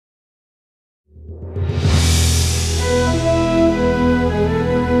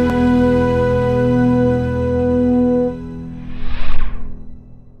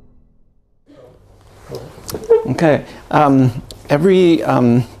Okay. Every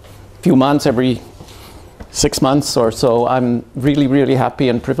few months, every 6 months or so, I'm really, really happy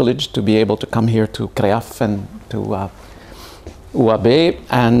and privileged to be able to come here to CREAF and to UAB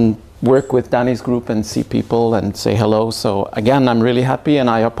and work with Danny's group and see people and say hello. So again, I'm really happy, and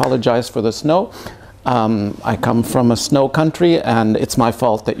I apologize for the snow. I come from a snow country, and it's my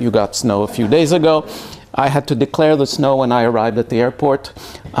fault that you got snow a few days ago. I had to declare the snow when I arrived at the airport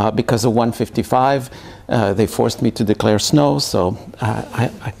because of 155. They forced me to declare snow, so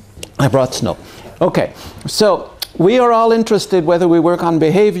I brought snow. Okay, so we are all interested, whether we work on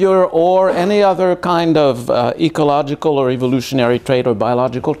behavior or any other kind of ecological or evolutionary trait or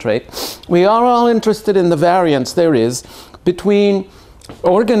biological trait, we are all interested in the variance there is between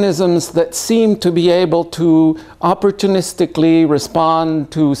organisms that seem to be able to opportunistically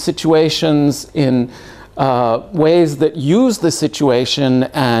respond to situations in ways that use the situation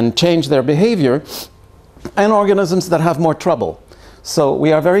and change their behavior, and organisms that have more trouble. So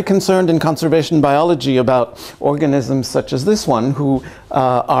we are very concerned in conservation biology about organisms such as this one who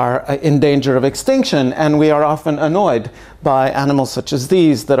are in danger of extinction, and we are often annoyed by animals such as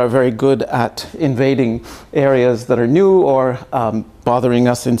these that are very good at invading areas that are new or bothering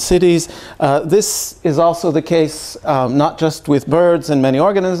us in cities. This is also the case not just with birds and many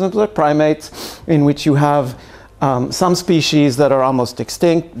organisms, but primates, in which you have some species that are almost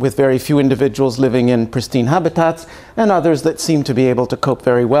extinct with very few individuals living in pristine habitats, and others that seem to be able to cope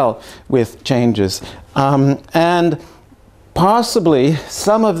very well with changes. And possibly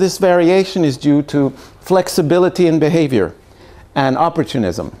some of this variation is due to flexibility in behavior and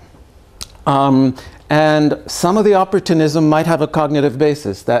opportunism. And some of the opportunism might have a cognitive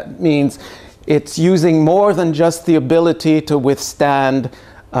basis. That means it's using more than just the ability to withstand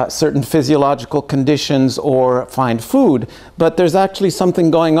certain physiological conditions or find food, but there's actually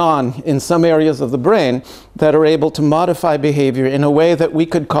something going on in some areas of the brain that are able to modify behavior in a way that we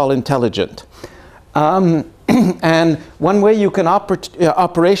could call intelligent. And one way you can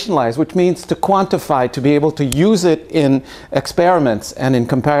operationalize, which means to quantify, to be able to use it in experiments and in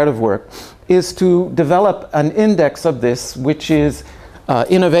comparative work, is to develop an index of this, which is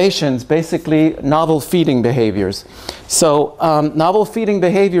innovations, basically novel feeding behaviors. So novel feeding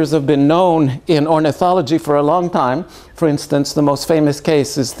behaviors have been known in ornithology for a long time. For instance, the most famous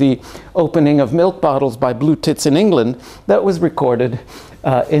case is the opening of milk bottles by blue tits in England that was recorded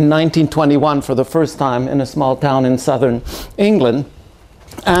in 1921 for the first time in a small town in southern England.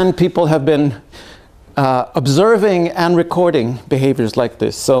 And people have been observing and recording behaviors like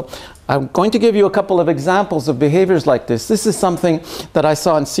this. So I'm going to give you a couple of examples of behaviors like this. This is something that I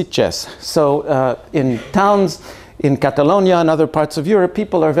saw in Sitges. So in towns in Catalonia and other parts of Europe,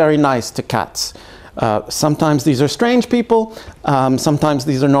 people are very nice to cats. Sometimes these are strange people, sometimes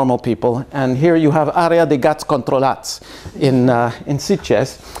these are normal people. And here you have Area de Gats Controlats in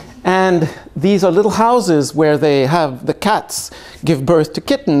Sitges. And these are little houses where they have the cats give birth to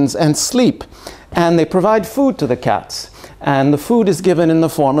kittens and sleep. And they provide food to the cats. And the food is given in the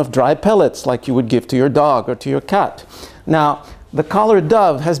form of dry pellets, like you would give to your dog or to your cat. Now, the collared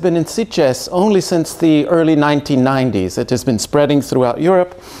dove has been in Sitges only since the early 1990s. It has been spreading throughout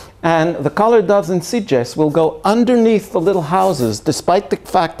Europe. And the collared doves in Sitges will go underneath the little houses, despite the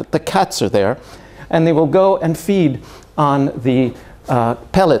fact that the cats are there. And they will go and feed on the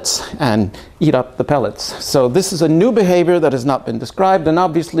pellets and eat up the pellets. So this is a new behavior that has not been described, and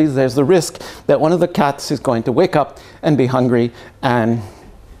obviously there's the risk that one of the cats is going to wake up and be hungry and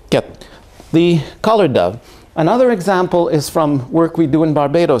get the collared dove. Another example is from work we do in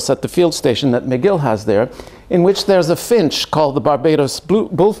Barbados at the field station that McGill has there, in which there's a finch called the Barbados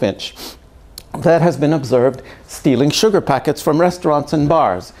bullfinch that has been observed stealing sugar packets from restaurants and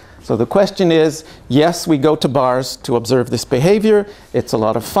bars. So the question is, yes, we go to bars to observe this behavior. It's a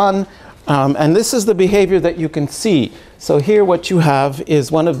lot of fun. And this is the behavior that you can see. So here what you have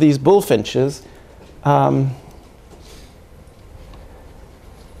is one of these bullfinches.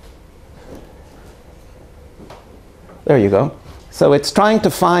 There you go. So it's trying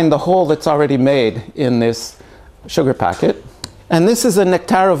to find the hole that's already made in this sugar packet. And this is a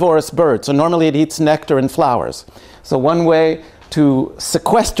nectarivorous bird. So normally it eats nectar and flowers. So one way to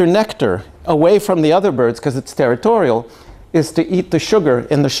sequester nectar away from the other birds, because it's territorial, is to eat the sugar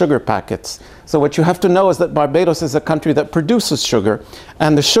in the sugar packets. So what you have to know is that Barbados is a country that produces sugar,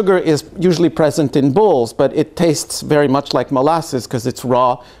 and the sugar is usually present in bowls, but it tastes very much like molasses because it's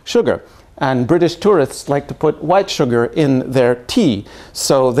raw sugar. And British tourists like to put white sugar in their tea.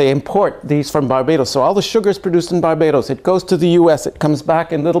 So they import these from Barbados. So all the sugar is produced in Barbados. It goes to the US. It comes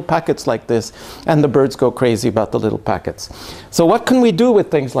back in little packets like this. And the birds go crazy about the little packets. So what can we do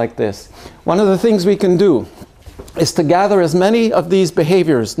with things like this? One of the things we can do is to gather as many of these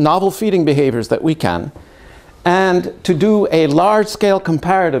behaviors, novel feeding behaviors that we can, and to do a large-scale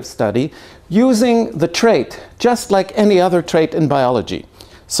comparative study using the trait, just like any other trait in biology.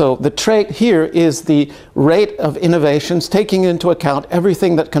 So the trait here is the rate of innovations, taking into account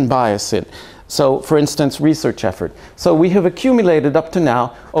everything that can bias it. So, for instance, research effort. So we have accumulated up to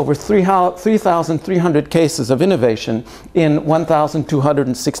now over 3,300 cases of innovation in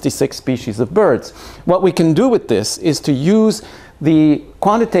 1,266 species of birds. What we can do with this is to use the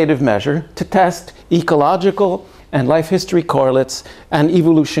quantitative measure to test ecological and life history correlates and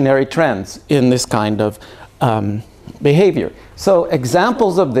evolutionary trends in this kind of behavior. So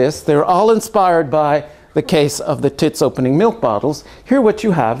examples of this, they're all inspired by the case of the tits opening milk bottles. Here what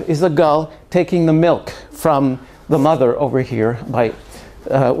you have is a gull taking the milk from the mother over here by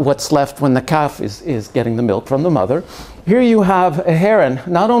what's left when the calf is getting the milk from the mother. Here you have a heron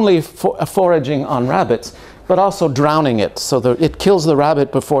not only foraging on rabbits, but also drowning it, so that it kills the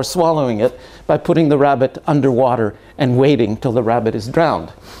rabbit before swallowing it by putting the rabbit underwater and waiting till the rabbit is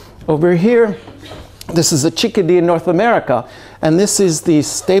drowned. Over here, this is a chickadee in North America, and this is the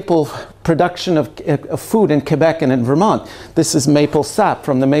staple production of food in Quebec and in Vermont. This is maple sap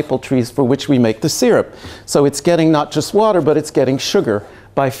from the maple trees for which we make the syrup. So it's getting not just water, but it's getting sugar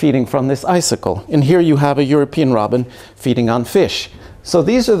by feeding from this icicle. And here you have a European robin feeding on fish. So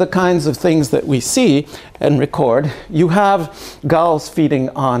these are the kinds of things that we see and record. You have gulls feeding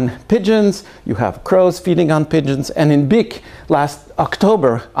on pigeons, you have crows feeding on pigeons, and in Bic last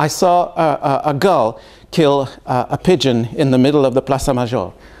October, I saw a gull kill a pigeon in the middle of the Plaza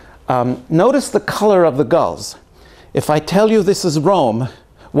Major. Notice the color of the gulls. If I tell you this is Rome,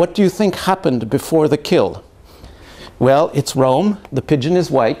 what do you think happened before the kill? Well, it's Rome, the pigeon is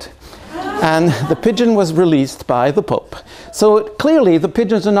white, and the pigeon was released by the Pope. So clearly the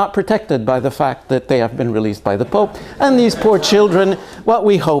pigeons are not protected by the fact that they have been released by the Pope. And these poor children, what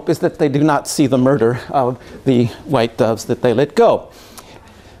we hope is that they do not see the murder of the white doves that they let go.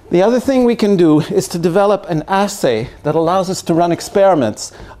 The other thing we can do is to develop an assay that allows us to run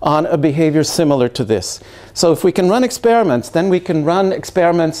experiments on a behavior similar to this. So if we can run experiments, then we can run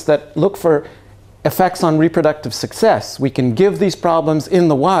experiments that look for effects on reproductive success. We can give these problems in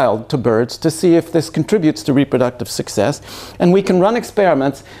the wild to birds to see if this contributes to reproductive success. And we can run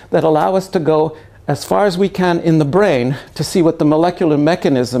experiments that allow us to go as far as we can in the brain to see what the molecular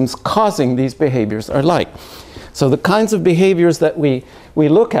mechanisms causing these behaviors are like. So the kinds of behaviors that we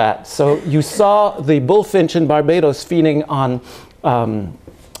look at, so you saw the bullfinch in Barbados feeding on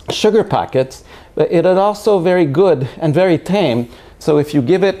sugar packets, but it is also very good and very tame. So if you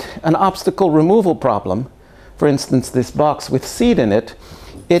give it an obstacle removal problem, for instance this box with seed in it,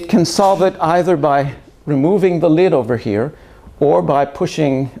 it can solve it either by removing the lid over here or by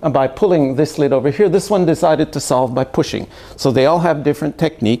pulling this lid over here. This one decided to solve by pushing. So they all have different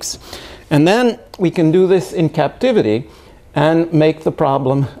techniques. And then we can do this in captivity and make the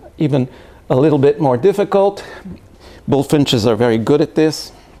problem even a little bit more difficult. Bullfinches are very good at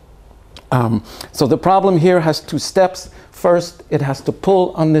this. So the problem here has two steps. First, it has to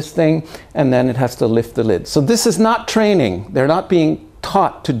pull on this thing, and then it has to lift the lid. So this is not training. They're not being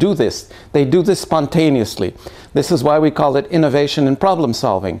taught to do this. They do this spontaneously. This is why we call it innovation and problem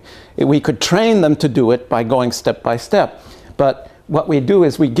solving. We could train them to do it by going step by step. But what we do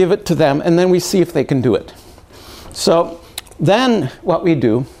is we give it to them, and then we see if they can do it. So then what we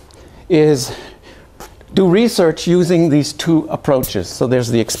do is do research using these two approaches. So there's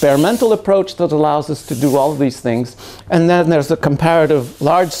the experimental approach that allows us to do all of these things, and then there's the comparative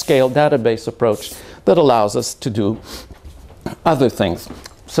large-scale database approach that allows us to do other things.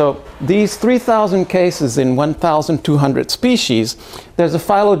 So these 3,000 cases in 1,200 species, there's a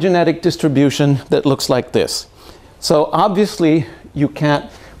phylogenetic distribution that looks like this. So obviously you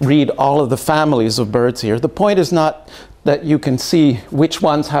can't read all of the families of birds here. The point is not that you can see which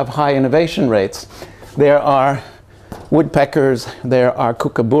ones have high innovation rates. There are woodpeckers, there are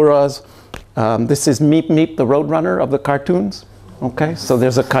kookaburras. This is Meep Meep, the roadrunner of the cartoons. Okay, so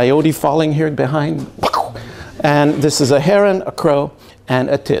there's a coyote falling here behind. And this is a heron, a crow, and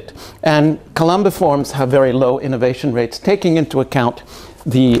a tit. And columbiforms have very low innovation rates, taking into account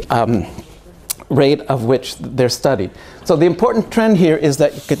the rate of which they're studied. So the important trend here is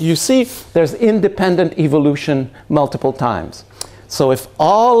that you see there's independent evolution multiple times. So if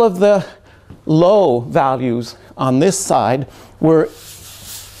all of the low values on this side were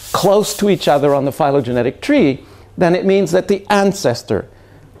close to each other on the phylogenetic tree, then it means that the ancestor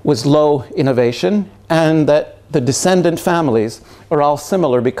was low innovation and that the descendant families are all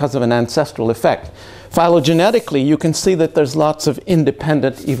similar because of an ancestral effect. Phylogenetically, you can see that there's lots of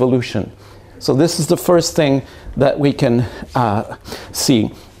independent evolution. So this is the first thing that we can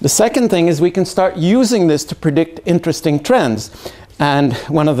see. The second thing is we can start using this to predict interesting trends. And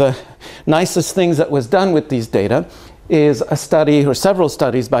one of the nicest things that was done with these data is a study, or several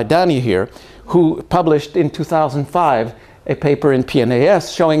studies by Danny here, who published in 2005 a paper in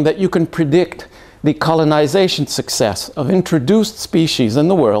PNAS showing that you can predict the colonization success of introduced species in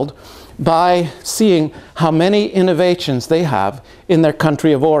the world by seeing how many innovations they have in their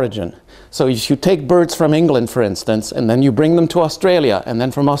country of origin. So if you take birds from England, for instance, and then you bring them to Australia, and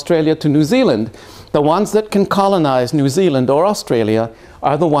then from Australia to New Zealand, the ones that can colonize New Zealand or Australia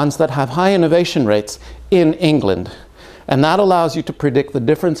are the ones that have high innovation rates in England. And that allows you to predict the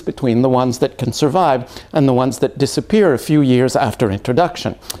difference between the ones that can survive and the ones that disappear a few years after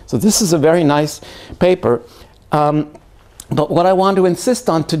introduction. So this is a very nice paper. But what I want to insist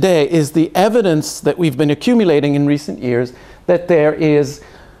on today is the evidence that we've been accumulating in recent years that there is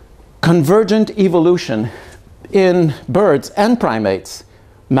convergent evolution in birds and primates,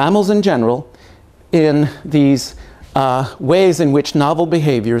 mammals in general, in these ways in which novel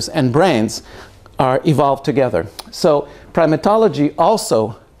behaviors and brains are evolved together. So primatology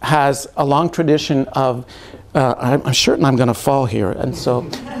also has a long tradition of, I'm certain I'm going to fall here, and so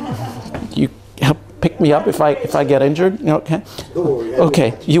you help pick me up if I get injured. You okay?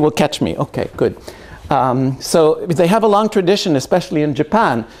 Okay, you will catch me. Okay, good. So they have a long tradition, especially in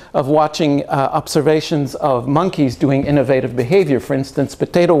Japan, of watching observations of monkeys doing innovative behavior. For instance,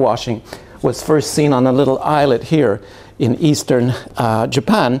 potato washing was first seen on a little islet here in eastern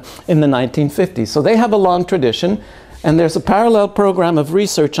Japan in the 1950s. So they have a long tradition, and there's a parallel program of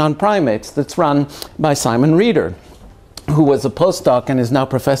research on primates that's run by Simon Reeder, who was a postdoc and is now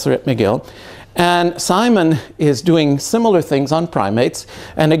professor at McGill. And Simon is doing similar things on primates.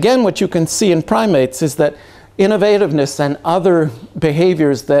 And again, what you can see in primates is that innovativeness and other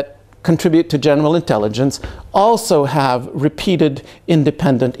behaviors that contribute to general intelligence also have repeated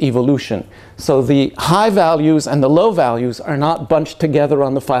independent evolution. So the high values and the low values are not bunched together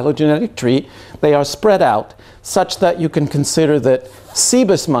on the phylogenetic tree. They are spread out such that you can consider that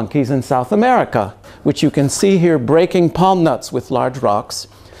cebus monkeys in South America, which you can see here breaking palm nuts with large rocks,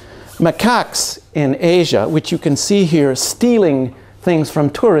 macaques in Asia, which you can see here stealing things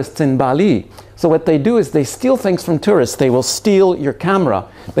from tourists in Bali. So what they do is they steal things from tourists. They will steal your camera,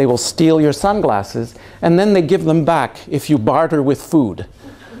 they will steal your sunglasses, and then they give them back if you barter with food.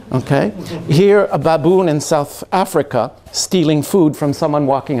 Okay? Here, a baboon in South Africa stealing food from someone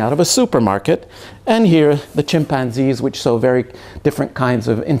walking out of a supermarket. And here, the chimpanzees, which show very different kinds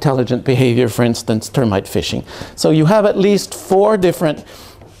of intelligent behavior, for instance, termite fishing. So you have at least 4 different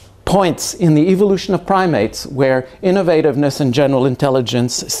points in the evolution of primates where innovativeness and general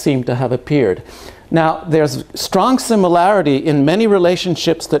intelligence seem to have appeared. Now, there's strong similarity in many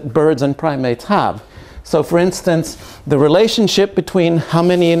relationships that birds and primates have. So, for instance, the relationship between how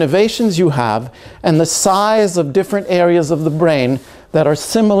many innovations you have and the size of different areas of the brain that are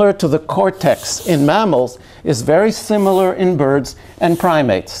similar to the cortex in mammals is very similar in birds and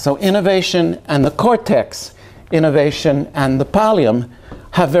primates. So innovation and the cortex, innovation and the pallium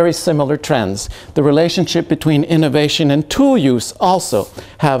have very similar trends. The relationship between innovation and tool use also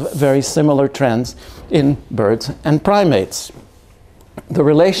have very similar trends in birds and primates. The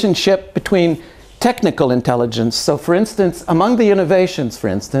relationship between technical intelligence, so for instance, among the innovations, for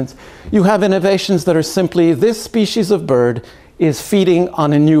instance, you have innovations that are simply this species of bird is feeding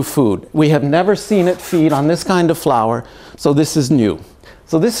on a new food. We have never seen it feed on this kind of flower, so this is new.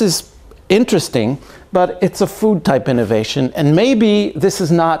 So this is interesting, but it's a food type innovation, and maybe this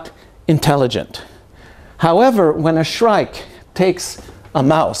is not intelligent. However, when a shrike takes a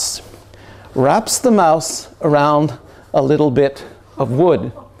mouse, wraps the mouse around a little bit of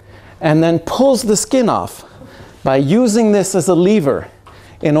wood, and then pulls the skin off by using this as a lever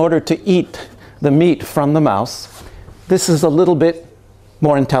in order to eat the meat from the mouse, this is a little bit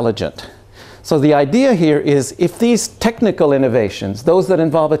more intelligent. So the idea here is if these technical innovations, those that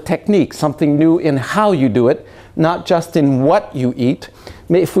involve a technique, something new in how you do it, not just in what you eat,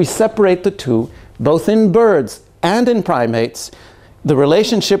 if we separate the two, both in birds and in primates, the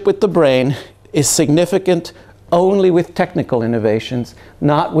relationship with the brain is significant only with technical innovations,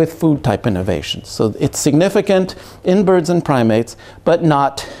 not with food type innovations. So it's significant in birds and primates, but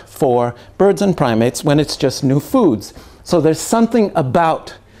not for birds and primates when it's just new foods. So there's something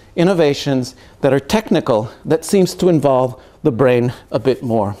about innovations that are technical that seems to involve the brain a bit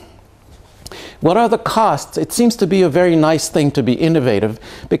more. What are the costs? It seems to be a very nice thing to be innovative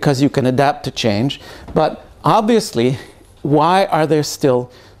because you can adapt to change, but obviously, why are there still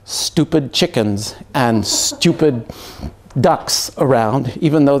stupid chickens and stupid ducks around,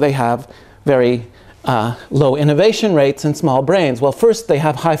 even though they have very low innovation rates and small brains? Well, first, they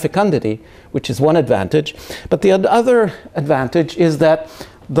have high fecundity, which is one advantage. But the other advantage is that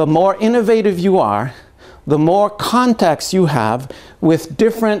the more innovative you are, the more contacts you have with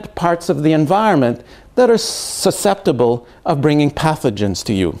different parts of the environment that are susceptible of bringing pathogens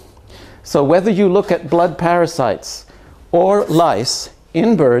to you. So whether you look at blood parasites or lice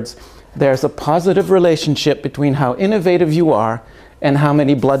in birds, there's a positive relationship between how innovative you are and how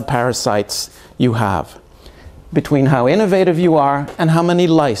many blood parasites you have, between how innovative you are and how many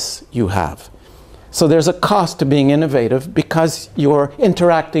lice you have. So there's a cost to being innovative because you're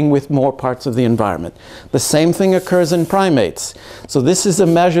interacting with more parts of the environment. The same thing occurs in primates. So this is a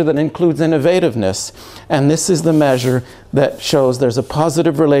measure that includes innovativeness, and this is the measure that shows there's a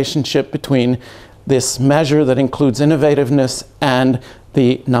positive relationship between this measure that includes innovativeness and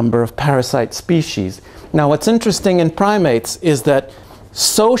the number of parasite species. Now, what's interesting in primates is that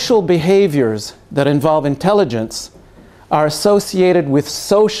social behaviors that involve intelligence are associated with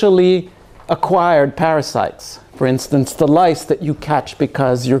socially acquired parasites. For instance, the lice that you catch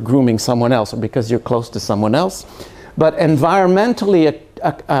because you're grooming someone else or because you're close to someone else. But environmentally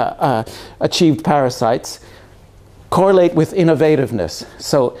achieved parasites correlate with innovativeness.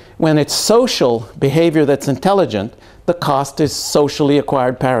 So when it's social behavior that's intelligent, the cost is socially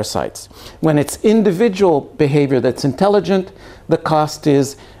acquired parasites. When it's individual behavior that's intelligent, the cost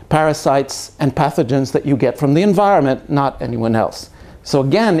is parasites and pathogens that you get from the environment, not anyone else. So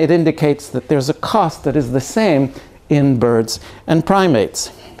again, it indicates that there's a cost that is the same in birds and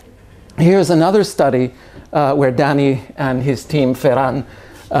primates. Here's another study where Danny and his team, Ferran,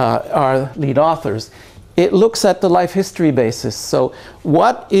 are lead authors. It looks at the life history basis. So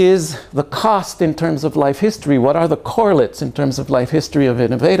what is the cost in terms of life history? What are the correlates in terms of life history of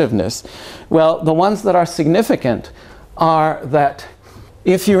innovativeness? Well, the ones that are significant are that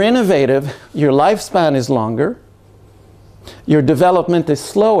if you're innovative, your lifespan is longer, your development is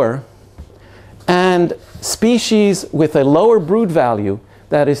slower, and species with a lower brood value,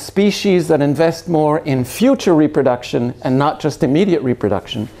 that is, species that invest more in future reproduction and not just immediate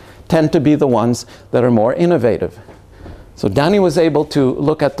reproduction, tend to be the ones that are more innovative. So Danny was able to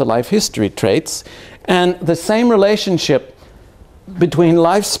look at the life history traits, and the same relationship between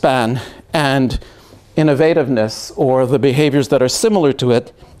lifespan and innovativeness, or the behaviors that are similar to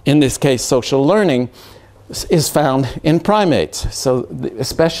it, in this case social learning, is found in primates. So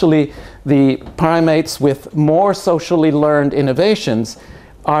especially the primates with more socially learned innovations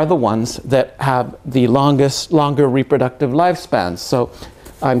are the ones that have the longer reproductive lifespans. So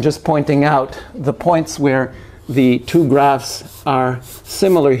I'm just pointing out the points where the two graphs are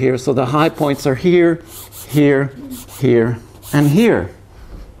similar here. So the high points are here, here, here, and here.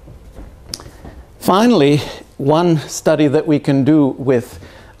 Finally, one study that we can do with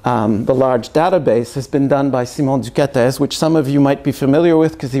the large database has been done by Simon Ducates, which some of you might be familiar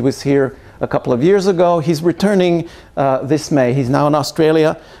with because he was here a couple of years ago. He's returning this May. He's now in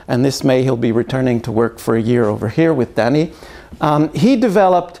Australia, and this May he'll be returning to work for a year over here with Danny. He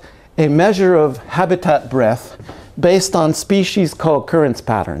developed a measure of habitat breadth based on species co-occurrence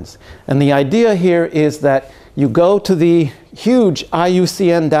patterns. And the idea here is that you go to the huge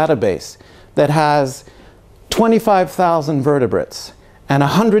IUCN database that has 25,000 vertebrates and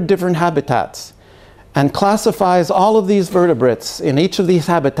 100 different habitats, and classifies all of these vertebrates in each of these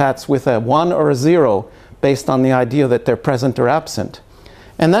habitats with a 1 or a 0 based on the idea that they're present or absent.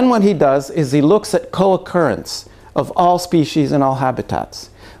 And then what he does is he looks at co-occurrence of all species in all habitats.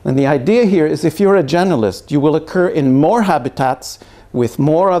 And the idea here is if you're a generalist, you will occur in more habitats with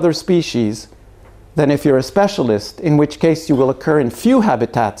more other species than if you're a specialist, in which case you will occur in few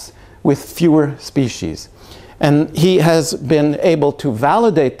habitats with fewer species. And he has been able to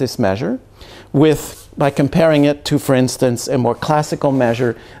validate this measure by comparing it to, for instance, a more classical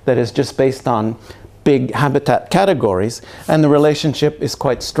measure that is just based on big habitat categories, and the relationship is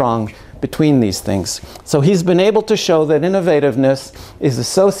quite strong between these things. So he's been able to show that innovativeness is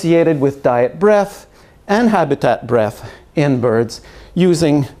associated with diet breadth and habitat breadth in birds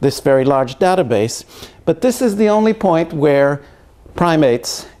using this very large database. But this is the only point where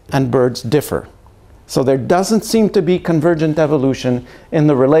primates and birds differ. So there doesn't seem to be convergent evolution in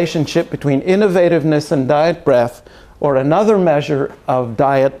the relationship between innovativeness and diet breadth, or another measure of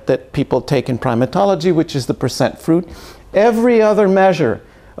diet that people take in primatology, which is the percent fruit. Every other measure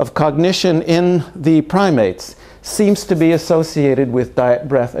of cognition in the primates seems to be associated with diet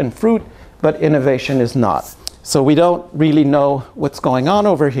breadth and fruit, but innovation is not. So we don't really know what's going on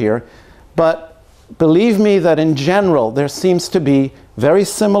over here, but believe me that in general there seems to be very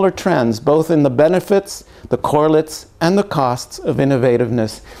similar trends, both in the benefits, the correlates, and the costs of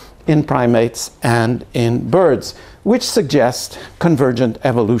innovativeness in primates and in birds, which suggest convergent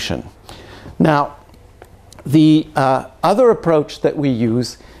evolution. Now, the other approach that we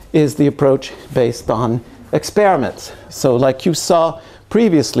use is the approach based on experiments. So like you saw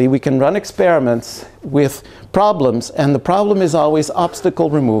previously, we can run experiments with problems, and the problem is always obstacle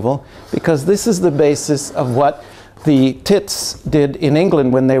removal, because this is the basis of what the tits did in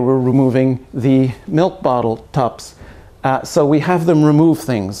England when they were removing the milk bottle tops. So we have them remove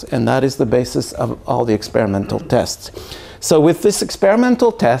things, and that is the basis of all the experimental tests. So with this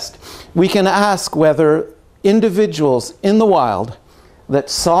experimental test, we can ask whether individuals in the wild that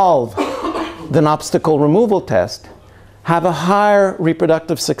solve the obstacle removal test have a higher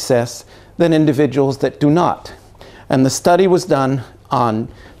reproductive success than individuals that do not. And the study was done on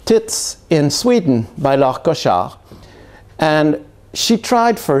tits in Sweden by Lefebvre, and she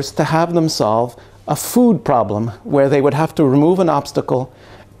tried first to have them solve a food problem where they would have to remove an obstacle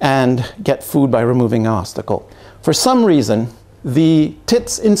and get food by removing an obstacle. For some reason, the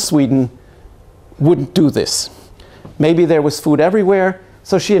tits in Sweden wouldn't do this. Maybe there was food everywhere,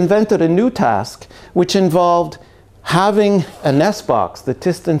 so she invented a new task which involved having a nest box. The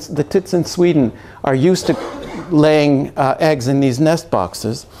tits in Sweden are used to laying eggs in these nest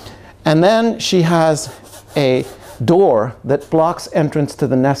boxes, and then she has a door that blocks entrance to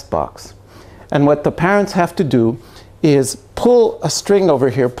the nest box. And what the parents have to do is pull a string over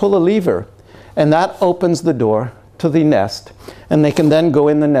here, pull a lever, and that opens the door to the nest, and they can then go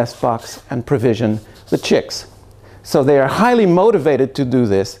in the nest box and provision the chicks. So they are highly motivated to do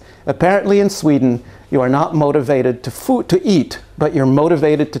this. Apparently in Sweden, you are not motivated to eat, but you're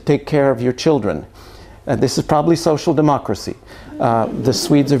motivated to take care of your children. This is probably social democracy. The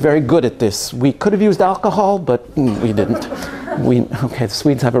Swedes are very good at this. We could have used alcohol, but we didn't. Okay, the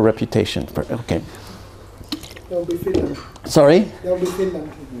Swedes have a reputation for, okay. That will be Finland. Sorry? That will be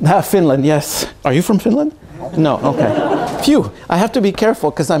Finland. Finland, yes. Are you from Finland? No, okay. Phew, I have to be careful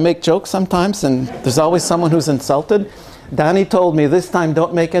because I make jokes sometimes and there's always someone who's insulted. Danny told me this time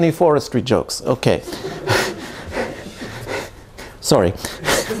don't make any forestry jokes. Okay. Sorry.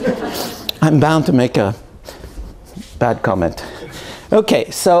 I'm bound to make a bad comment.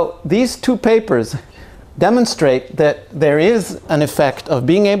 Okay, so these two papers demonstrate that there is an effect of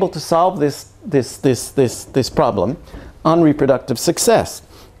being able to solve this problem on reproductive success.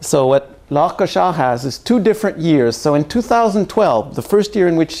 So what Lefebvre has is 2 different years. So in 2012, the first year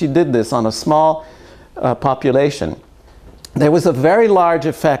in which she did this on a small population, there was a very large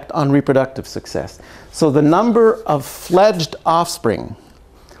effect on reproductive success. So the number of fledged offspring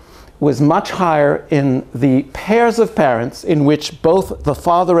was much higher in the pairs of parents in which both the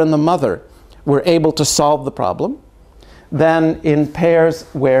father and the mother were able to solve the problem than in pairs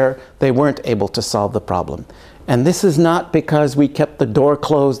where they weren't able to solve the problem. And this is not because we kept the door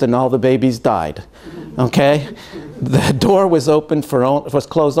closed and all the babies died, okay? The door was was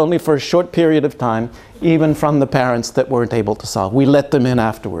closed only for a short period of time, even from the parents that weren't able to solve. We let them in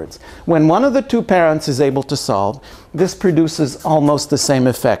afterwards. When one of the 2 parents is able to solve, this produces almost the same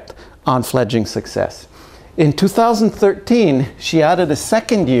effect on fledging success. In 2013, she added a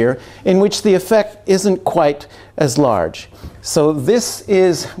second year in which the effect isn't quite as large. So this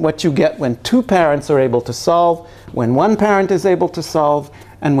is what you get when 2 parents are able to solve, when 1 parent is able to solve,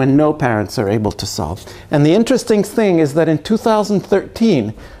 and when no parents are able to solve. And the interesting thing is that in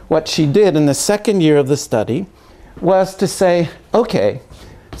 2013, what she did in the second year of the study was to say, okay,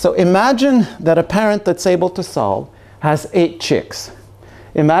 so imagine that a parent that's able to solve has 8 chicks.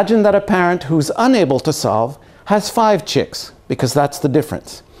 Imagine that a parent who's unable to solve has 5 chicks, because that's the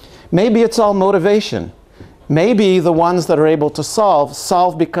difference. Maybe it's all motivation. Maybe the ones that are able to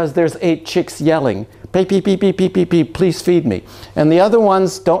solve because there's 8 chicks yelling, beep, beep, beep, beep, beep, beep, beep, please feed me. And the other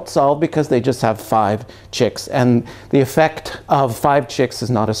ones don't solve because they just have 5 chicks, and the effect of 5 chicks is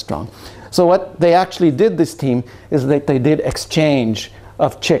not as strong. So what they actually did, this team, is that they did exchange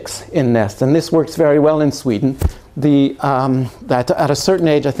of chicks in nests, and this works very well in Sweden. That at a certain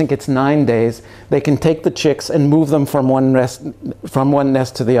age, I think it's 9 days, they can take the chicks and move them from one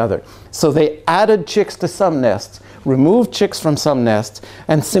nest to the other. So they added chicks to some nests, removed chicks from some nests,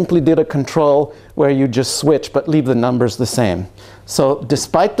 and simply did a control where you just switch but leave the numbers the same. So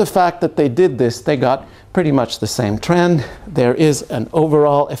despite the fact that they did this, they got pretty much the same trend. There is an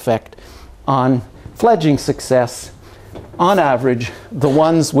overall effect on fledging success. On average, the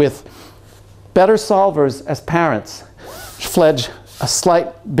ones with better solvers as parents fledge a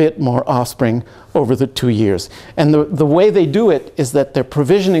slight bit more offspring over the 2 years. And the way they do it is that their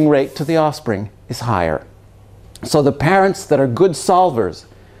provisioning rate to the offspring is higher. So the parents that are good solvers,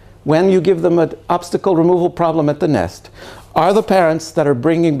 when you give them an obstacle removal problem at the nest, are the parents that are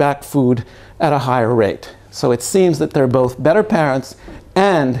bringing back food at a higher rate. So it seems that they're both better parents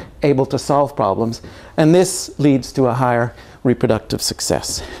and able to solve problems, and this leads to a higher reproductive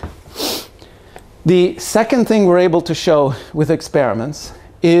success. The second thing we're able to show with experiments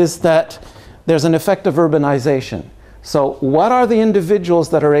is that there's an effect of urbanization. So what are the individuals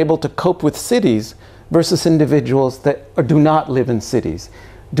that are able to cope with cities versus individuals that do not live in cities?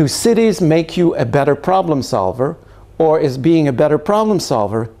 Do cities make you a better problem solver, or is being a better problem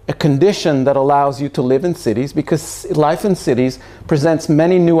solver a condition that allows you to live in cities? Because life in cities presents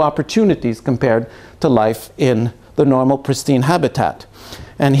many new opportunities compared to life in the normal pristine habitat.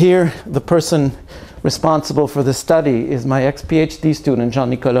 And here, the person responsible for the study is my ex-PhD student,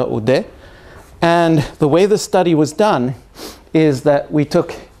 Jean-Nicolas Audet. And the way the study was done is that we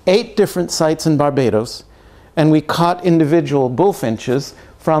took 8 different sites in Barbados, and we caught individual bullfinches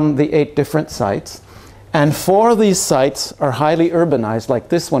from the 8 different sites. And 4 of these sites are highly urbanized, like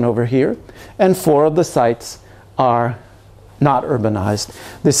this one over here, and 4 of the sites are not urbanized.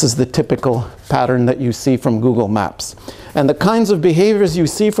 This is the typical pattern that you see from Google Maps. And the kinds of behaviors you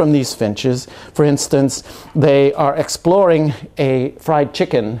see from these finches, for instance, they are exploring a fried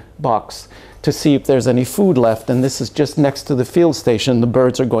chicken box to see if there's any food left, and this is just next to the field station. The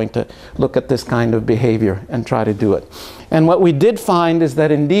birds are going to look at this kind of behavior and try to do it. And what we did find is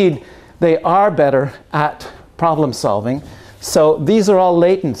that indeed they are better at problem solving. So these are all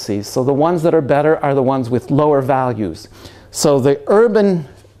latencies. So the ones that are better are the ones with lower values. So the urban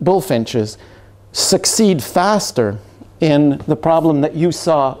bullfinches succeed faster in the problem that you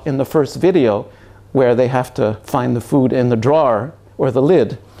saw in the first video, where they have to find the food in the drawer or the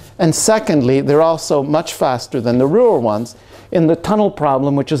lid. And secondly, they're also much faster than the rural ones in the tunnel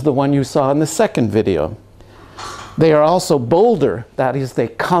problem, which is the one you saw in the second video. They are also bolder, that is, they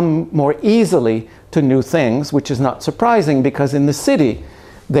come more easily to new things, which is not surprising because in the city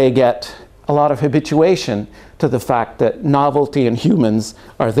they get a lot of habituation to the fact that novelty and humans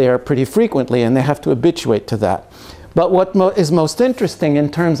are there pretty frequently, and they have to habituate to that. But what is most interesting in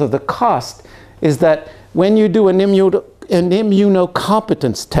terms of the cost is that when you do an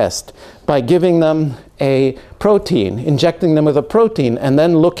immunocompetence test by giving them a protein, injecting them with a protein, and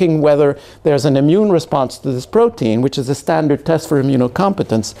then looking whether there's an immune response to this protein, which is a standard test for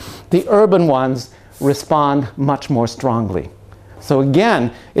immunocompetence, the urban ones respond much more strongly. So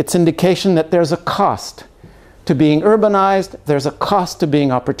again, it's indication that there's a cost to being urbanized, there's a cost to being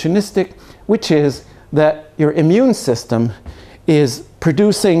opportunistic, which is that your immune system is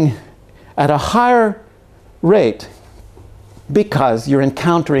producing at a higher rate because you're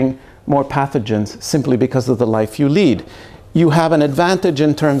encountering more pathogens simply because of the life you lead. You have an advantage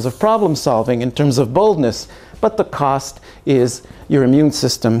in terms of problem solving, in terms of boldness, but the cost is your immune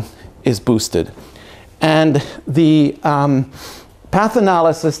system is boosted. And the path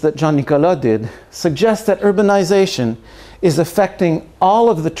analysis that Jean-Nicolas did suggests that urbanization is affecting all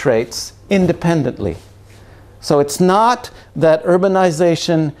of the traits independently. So it's not that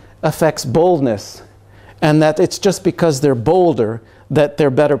urbanization affects boldness and that it's just because they're bolder that they're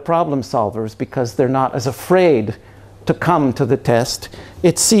better problem solvers because they're not as afraid to come to the test.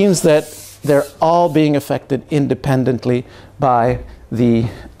 It seems that they're all being affected independently by the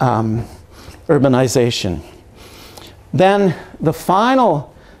urbanization. Then the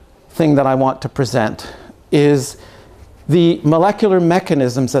final thing that I want to present is the molecular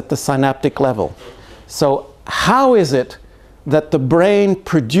mechanisms at the synaptic level. So how is it that the brain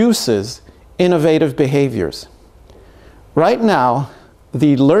produces innovative behaviors? Right now,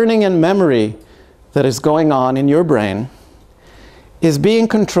 the learning and memory that is going on in your brain is being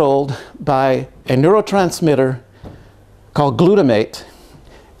controlled by a neurotransmitter called glutamate,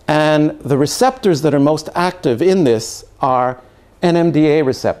 and the receptors that are most active in this are NMDA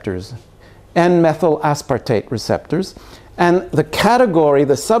receptors, N-methyl aspartate receptors, and the category,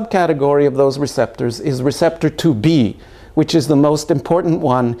 the subcategory of those receptors is receptor 2B, which is the most important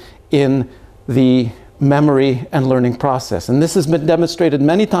one in the memory and learning process. And this has been demonstrated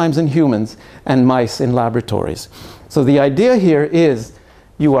many times in humans and mice in laboratories. So the idea here is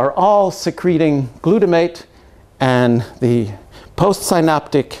you are all secreting glutamate, and the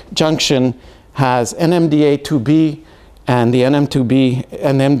postsynaptic junction has NMDA2B, and the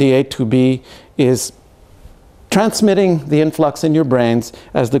NMDA2B is transmitting the influx in your brains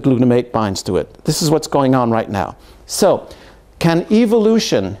as the glutamate binds to it. This is what's going on right now. So, can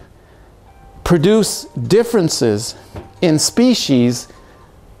evolution produce differences in species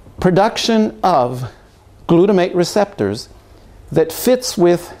production of glutamate receptors that fits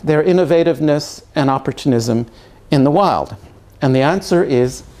with their innovativeness and opportunism in the wild? And the answer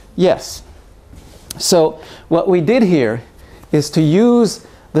is yes. So what we did here is to use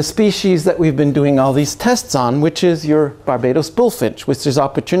the species that we've been doing all these tests on, which is your Barbados bullfinch, which is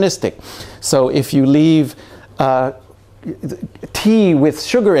opportunistic. So if you leave tea with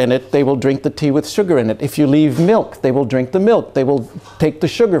sugar in it, they will drink the tea with sugar in it. If you leave milk, they will drink the milk. They will take the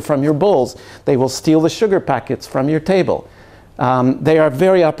sugar from your bowls. They will steal the sugar packets from your table. They are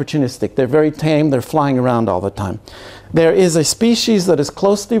very opportunistic. They're very tame. They're flying around all the time. There is a species that is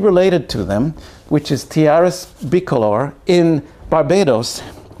closely related to them, which is Tiaris bicolor in Barbados,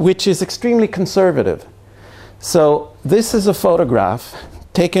 which is extremely conservative. So this is a photograph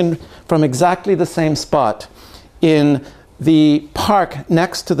taken from exactly the same spot in the park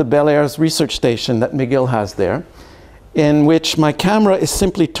next to the Bel Air's research station that McGill has there, in which my camera is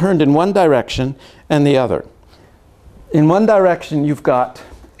simply turned in one direction and the other. In one direction, you've got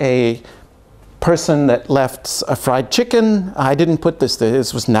a person that left a fried chicken. I didn't put this there.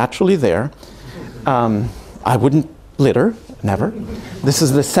 This was naturally there. I wouldn't litter, never. This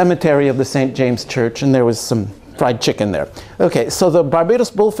is the cemetery of the St. James Church, and there was some fried chicken there. Okay, so the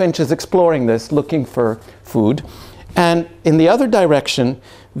Barbados bullfinch is exploring this, looking for food. And in the other direction,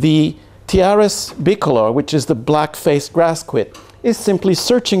 the Tiaris bicolor, which is the black-faced grassquit, is simply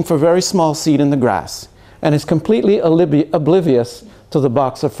searching for very small seed in the grass and is completely oblivious to the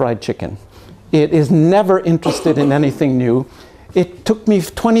box of fried chicken. It is never interested in anything new. It took me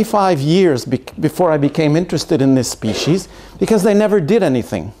 25 years before I became interested in this species because they never did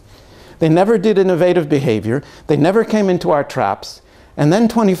anything. They never did innovative behavior. They never came into our traps. And then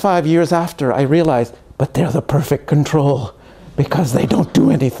 25 years after, I realized, but they're the perfect control because they don't do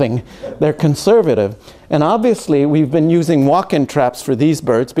anything. They're conservative. And obviously, we've been using walk-in traps for these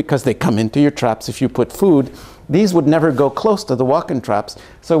birds because they come into your traps if you put food. These would never go close to the walk-in traps,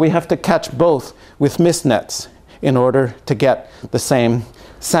 so we have to catch both with mist nets in order to get the same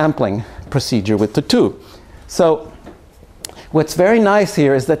sampling procedure with the two. So what's very nice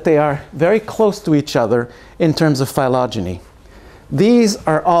here is that they are very close to each other in terms of phylogeny. These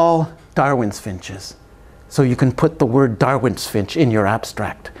are all Darwin's finches. So you can put the word Darwin's finch in your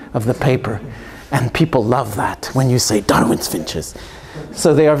abstract of the paper. And people love that when you say Darwin's finches.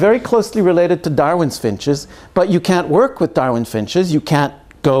 So they are very closely related to Darwin's finches, but you can't work with Darwin finches. You can't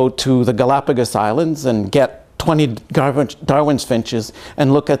go to the Galapagos Islands and get 20 Darwin's finches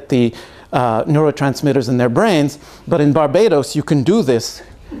and look at the neurotransmitters in their brains. But in Barbados, you can do this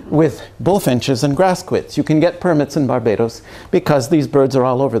with bullfinches and grassquits. You can get permits in Barbados because these birds are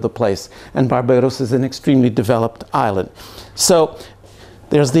all over the place, and Barbados is an extremely developed island. So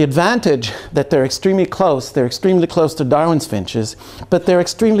there's the advantage that they're extremely close. They're extremely close to Darwin's finches, but they're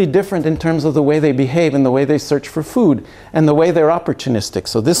extremely different in terms of the way they behave and the way they search for food and the way they're opportunistic.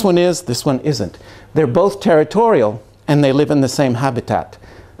 So this one is, this one isn't. They're both territorial and they live in the same habitat.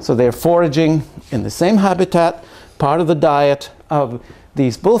 So they're foraging in the same habitat. Part of the diet of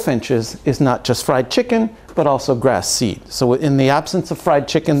these bullfinches is not just fried chicken, but also grass seed. So in the absence of fried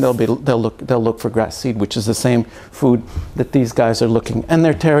chicken, they'll look for grass seed, which is the same food that these guys are looking, and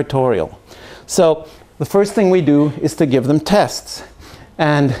they're territorial. So the first thing we do is to give them tests.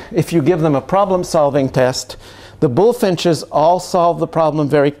 And if you give them a problem-solving test, the bullfinches all solve the problem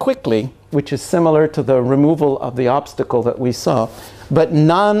very quickly, which is similar to the removal of the obstacle that we saw. But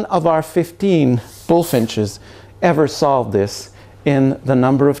none of our 15 bullfinches ever solved this in the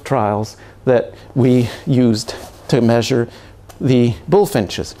number of trials that we used to measure the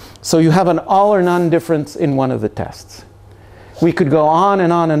bullfinches. So you have an all or none difference in one of the tests. We could go on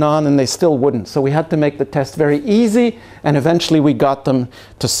and on and on and they still wouldn't. So we had to make the test very easy, and eventually we got them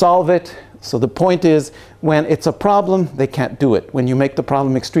to solve it. So the point is, when it's a problem, they can't do it. When you make the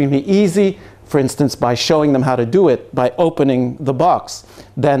problem extremely easy, for instance, by showing them how to do it, by opening the box,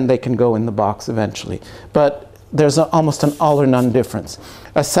 then they can go in the box eventually. But there's almost an all or none difference.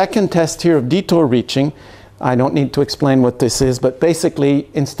 A second test here of detour reaching, I don't need to explain what this is, but basically,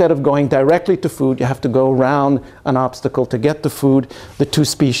 instead of going directly to food, you have to go around an obstacle to get the food. The two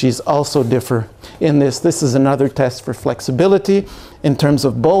species also differ in this. This is another test for flexibility. In terms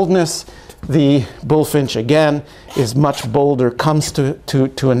of boldness, the bullfinch, again, is much bolder, comes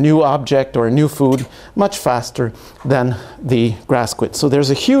to a new object or a new food much faster than the grassquit. So there's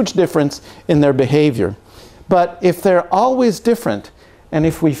a huge difference in their behavior. But if they're always different, and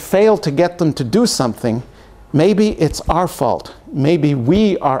if we fail to get them to do something, maybe it's our fault. Maybe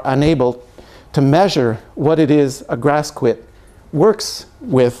we are unable to measure what it is a grassquit works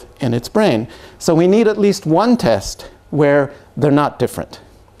with in its brain. So we need at least one test where they're not different,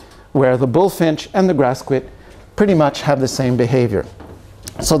 where the bullfinch and the grassquit pretty much have the same behavior.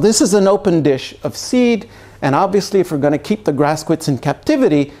 So this is an open dish of seed, and obviously if we're going to keep the grassquits in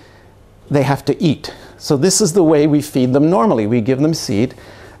captivity, they have to eat. So this is the way we feed them normally. We give them seed,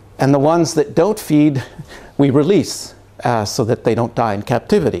 and the ones that don't feed, we release so that they don't die in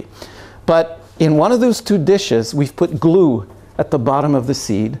captivity. But in one of those two dishes, we've put glue at the bottom of the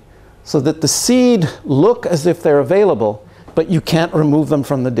seed so that the seed look as if they're available, but you can't remove them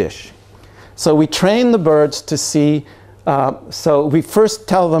from the dish. So we train the birds to see, so we first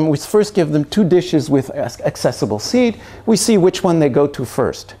give them two dishes with accessible seed. We see which one they go to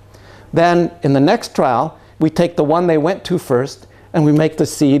first. Then in the next trial, we take the one they went to first and we make the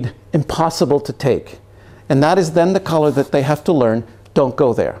seed impossible to take. And that is then the color that they have to learn, don't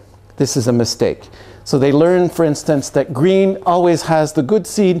go there. This is a mistake. So they learn, for instance, that green always has the good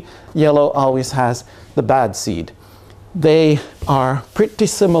seed, yellow always has the bad seed. They are pretty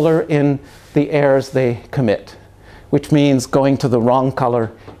similar in the errors they commit, which means going to the wrong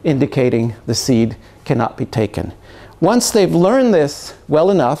color, indicating the seed cannot be taken. Once they've learned this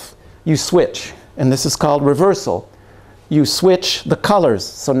well enough, you switch, and this is called reversal. You switch the colors.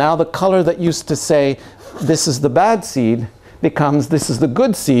 So now the color that used to say, this is the bad seed, becomes this is the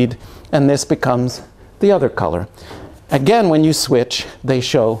good seed, and this becomes the other color. Again, when you switch, they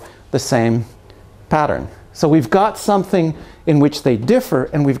show the same pattern. So we've got something in which they differ,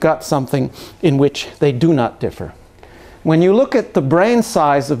 and we've got something in which they do not differ. When you look at the brain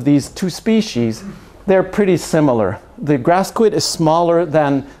size of these two species, they're pretty similar. The grass squid is smaller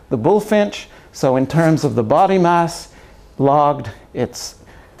than the bullfinch, so in terms of the body mass, logged, it's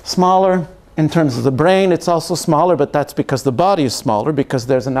smaller. In terms of the brain, it's also smaller, but that's because the body is smaller, because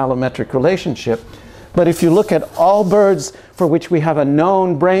there's an allometric relationship. But if you look at all birds for which we have a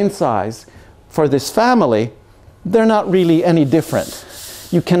known brain size for this family, they're not really any different.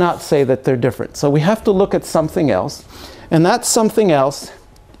 You cannot say that they're different. So we have to look at something else, and that something else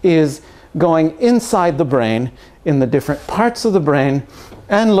is going inside the brain in the different parts of the brain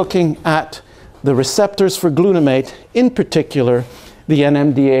and looking at the receptors for glutamate, in particular the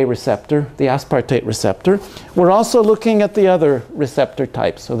NMDA receptor, the aspartate receptor. We're also looking at the other receptor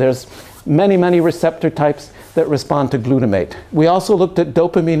types. So there's many, many receptor types that respond to glutamate. We also looked at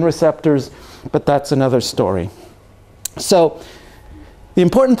dopamine receptors, but that's another story. So the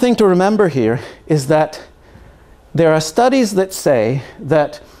important thing to remember here is that there are studies that say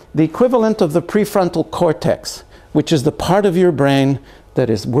that the equivalent of the prefrontal cortex, which is the part of your brain that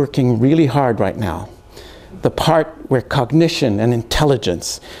is working really hard right now, the part where cognition and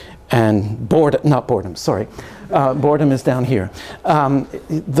intelligence and boredom is down here.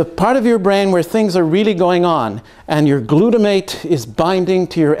 The part of your brain where things are really going on and your glutamate is binding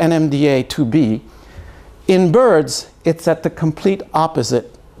to your NMDA2B, in birds, it's at the complete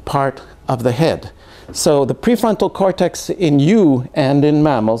opposite part of the head. So the prefrontal cortex in you and in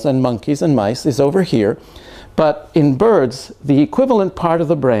mammals and monkeys and mice is over here, but in birds, the equivalent part of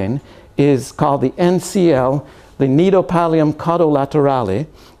the brain is called the NCL, the nidopallium caudolaterale,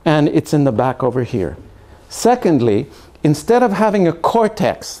 and it's in the back over here. Secondly, instead of having a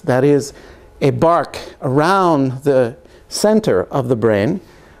cortex, that is a bark around the center of the brain,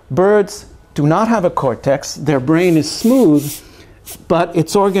 birds do not have a cortex. Their brain is smooth, but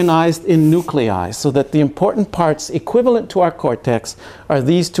it's organized in nuclei, so that the important parts equivalent to our cortex are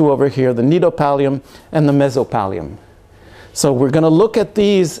these two over here, the nidopallium and the mesopallium. So we're going to look at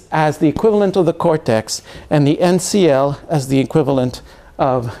these as the equivalent of the cortex and the NCL as the equivalent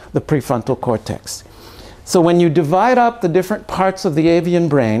of the prefrontal cortex. So when you divide up the different parts of the avian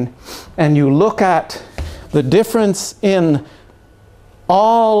brain and you look at the difference in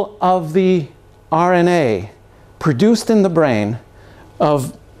all of the RNA produced in the brain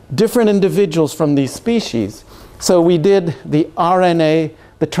of different individuals from these species, so we did the RNA,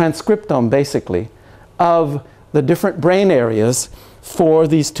 the transcriptome basically, of the different brain areas for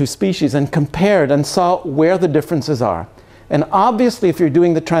these two species and compared and saw where the differences are. And obviously, if you're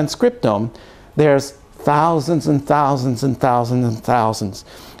doing the transcriptome, there's thousands and thousands and thousands and thousands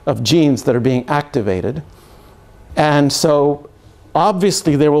of genes that are being activated. And so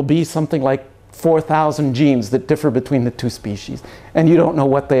obviously there will be something like 4,000 genes that differ between the two species, and you don't know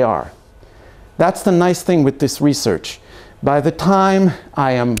what they are. That's the nice thing with this research. By the time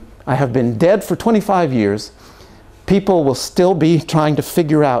I have been dead for 25 years, people will still be trying to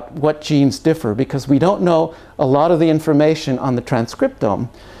figure out what genes differ because we don't know a lot of the information on the transcriptome.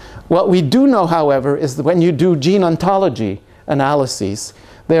 What we do know, however, is that when you do gene ontology analyses,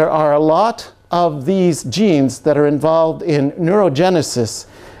 there are a lot of these genes that are involved in neurogenesis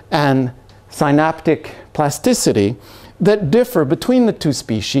and synaptic plasticity that differ between the two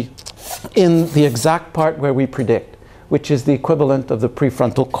species in the exact part where we predict, which is the equivalent of the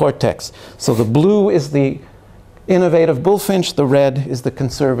prefrontal cortex. So the blue is the innovative bullfinch, the red is the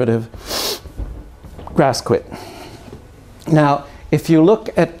conservative grass quit. Now, if you look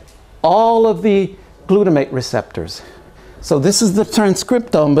at all of the glutamate receptors, so this is the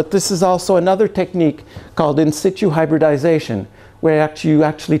transcriptome, but this is also another technique called in situ hybridization, where you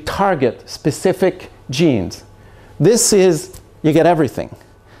actually target specific genes. This is, you get everything.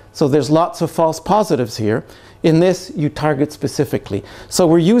 So there's lots of false positives here. In this, you target specifically. So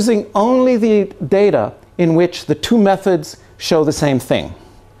we're using only the data in which the two methods show the same thing.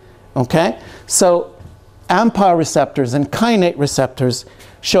 Okay? So AMPA receptors and kainate receptors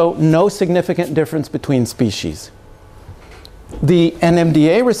show no significant difference between species. The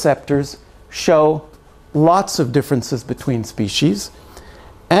NMDA receptors show lots of differences between species,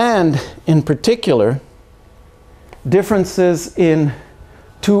 and in particular, differences in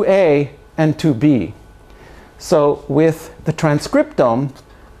 2A and 2B. So with the transcriptome,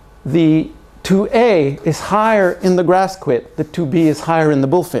 the 2A is higher in the grassquit, the 2B is higher in the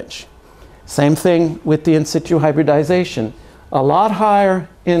bullfinch. Same thing with the in situ hybridization. A lot higher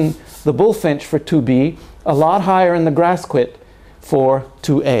in the bullfinch for 2B, a lot higher in the grassquit for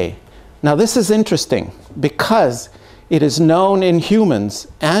 2A. Now this is interesting because it is known in humans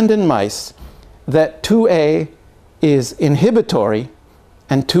and in mice that 2A is inhibitory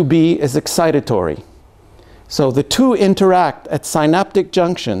and 2B is excitatory. So the two interact at synaptic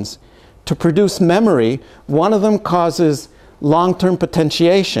junctions to produce memory. One of them causes long-term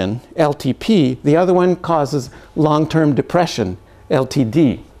potentiation, LTP. The other one causes long-term depression,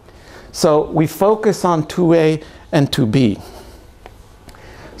 LTD. So we focus on 2A and 2B.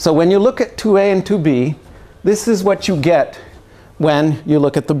 So when you look at 2A and 2B, this is what you get when you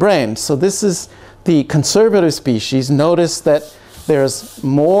look at the brain. So this is the conservative species. Notice that there's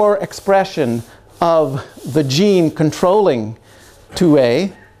more expression of the gene controlling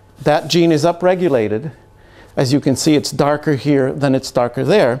 2A. That gene is upregulated. As you can see, it's darker here than it's darker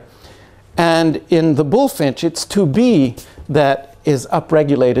there. And in the bullfinch, it's 2B that is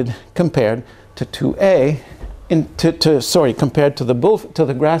upregulated compared to 2A. Compared to the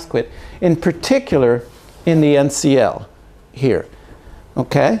grassquit, in particular in the NCL here.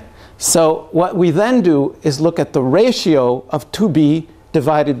 Okay? So what we then do is look at the ratio of 2B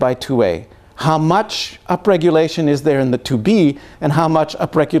divided by 2A. How much upregulation is there in the 2B and how much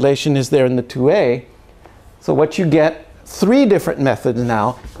upregulation is there in the 2A? So what you get, three different methods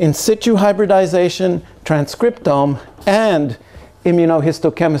now: in situ hybridization, transcriptome, and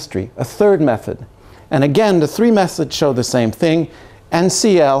immunohistochemistry, a third method. And again, the three methods show the same thing.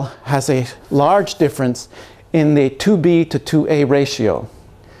 NCL has a large difference in the 2B to 2A ratio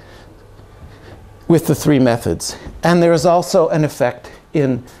with the three methods. And there is also an effect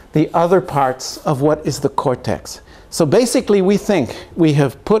in the other parts of what is the cortex. So basically, we think we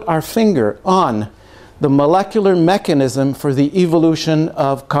have put our finger on the molecular mechanism for the evolution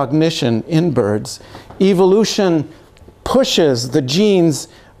of cognition in birds. Evolution pushes the genes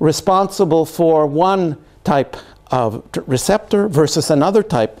responsible for one type of receptor versus another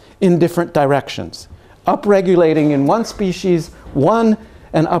type in different directions. Upregulating in one species, one,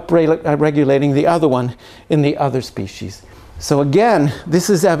 and upregulating the other one in the other species. So again, this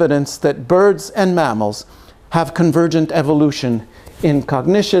is evidence that birds and mammals have convergent evolution in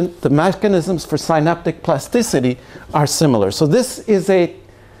cognition. The mechanisms for synaptic plasticity are similar. So this is a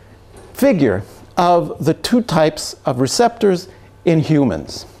figure of the two types of receptors in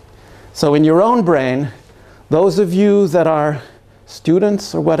humans. So in your own brain, those of you that are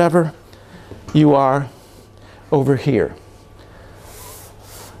students or whatever, you are over here.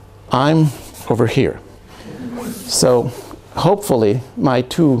 I'm over here. So hopefully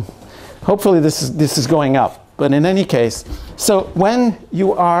this is going up. But in any case, so when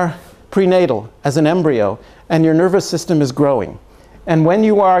you are prenatal as an embryo and your nervous system is growing, and when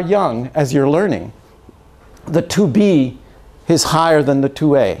you are young as you're learning, the 2B is higher than the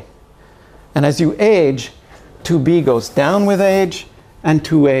 2A. And as you age, 2B goes down with age and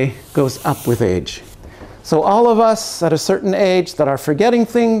 2A goes up with age. So all of us at a certain age that are forgetting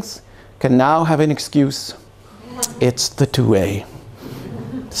things can now have an excuse. It's the 2A.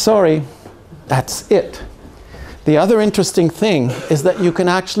 Sorry, that's it. The other interesting thing is that you can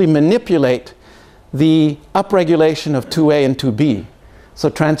actually manipulate the upregulation of 2A and 2B. So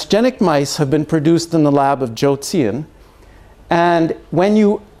transgenic mice have been produced in the lab of Zhou Qian. And when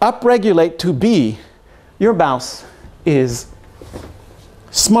you upregulate 2B, your mouse is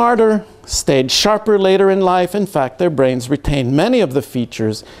smarter, stayed sharper later in life. In fact, their brains retain many of the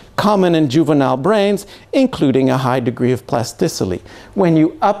features common in juvenile brains, including a high degree of plasticity. When you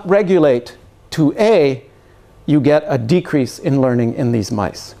upregulate 2A, you get a decrease in learning in these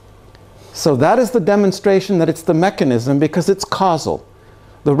mice. So that is the demonstration that it's the mechanism, because it's causal.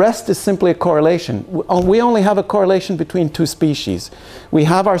 The rest is simply a correlation. We only have a correlation between two species. We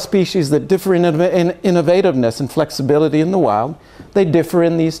have our species that differ in innovativeness and flexibility in the wild. They differ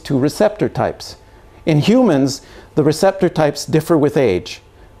in these two receptor types. In humans, the receptor types differ with age.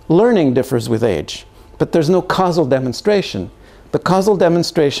 Learning differs with age, but there's no causal demonstration. The causal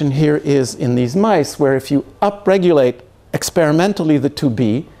demonstration here is in these mice, where if you upregulate experimentally the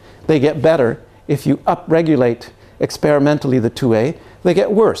 2B, they get better. If you upregulate experimentally the 2A, they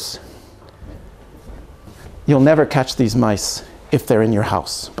get worse. You'll never catch these mice if they're in your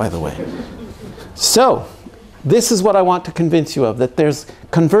house, by the way. So, this is what I want to convince you of, that there's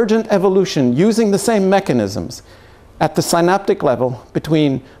convergent evolution using the same mechanisms at the synaptic level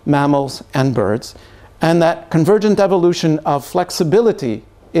between mammals and birds, and that convergent evolution of flexibility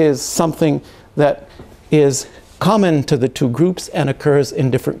is something that is common to the two groups and occurs in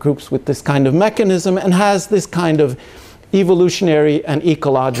different groups with this kind of mechanism and has this kind of evolutionary and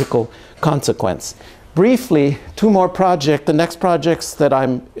ecological consequence. Briefly, two more projects. The next projects that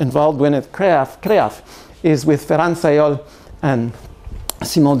I'm involved with at CREAF is with Ferran Sayol and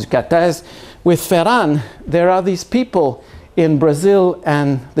Simon Ducatez. With Ferran, there are these people in Brazil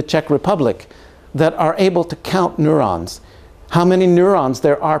and the Czech Republic that are able to count neurons, how many neurons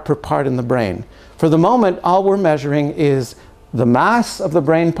there are per part in the brain. For the moment, all we're measuring is the mass of the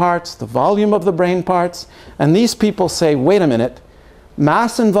brain parts, the volume of the brain parts, and these people say, wait a minute,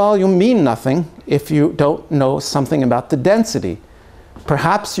 mass and volume mean nothing if you don't know something about the density.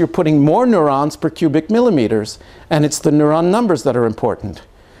 Perhaps you're putting more neurons per cubic millimeters, and it's the neuron numbers that are important.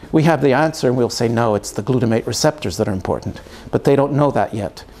 We have the answer, and we'll say, no, it's the glutamate receptors that are important. But they don't know that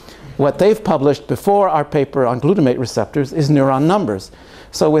yet. What they've published before our paper on glutamate receptors is neuron numbers.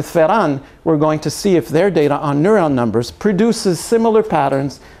 So with Ferran, we're going to see if their data on neuron numbers produces similar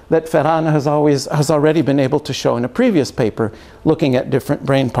patterns that Ferran has already been able to show in a previous paper looking at different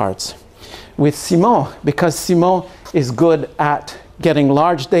brain parts. With Simon, because Simon is good at getting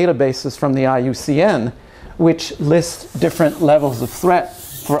large databases from the IUCN, which lists different levels of threat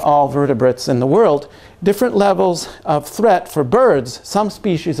for all vertebrates in the world, different levels of threat for birds. Some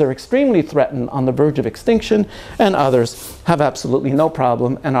species are extremely threatened on the verge of extinction, and others have absolutely no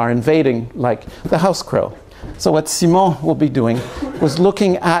problem and are invading, like the house crow. So what Simon will be doing was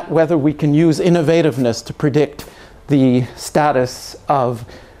looking at whether we can use innovativeness to predict the status of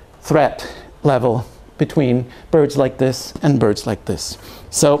threat level between birds like this and birds like this.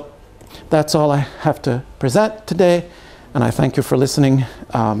 So that's all I have to present today, and I thank you for listening.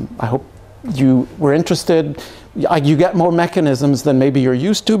 I hope you were interested. You get more mechanisms than maybe you're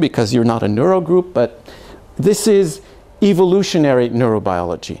used to because you're not a neuro group, but this is evolutionary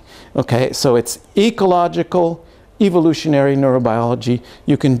neurobiology. Okay, so it's ecological, evolutionary neurobiology.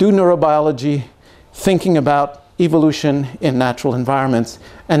 You can do neurobiology thinking about evolution in natural environments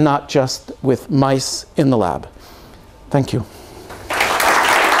and not just with mice in the lab. Thank you.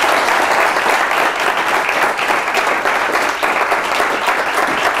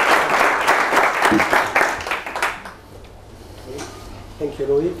 Thank you,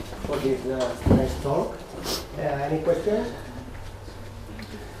 Louis, for this nice talk. Any questions?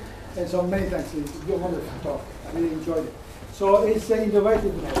 And so many thanks. It's a wonderful talk. I really enjoyed it. So it's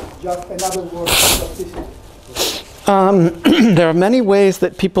innovativeness, just another word for plasticity. There are many ways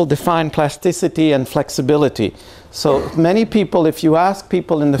that people define plasticity and flexibility. So many people, if you ask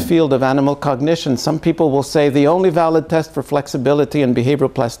people in the field of animal cognition, some people will say the only valid test for flexibility and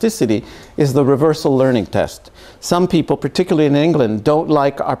behavioral plasticity is the reversal learning test. Some people, particularly in England, don't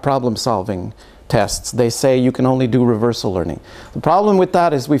like our problem-solving tests. They say you can only do reversal learning. The problem with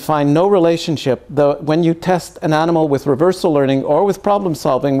that is we find no relationship. When you test an animal with reversal learning or with problem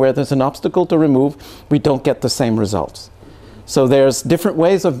solving where there's an obstacle to remove, we don't get the same results. So there's different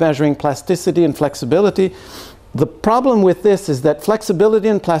ways of measuring plasticity and flexibility. The problem with this is that flexibility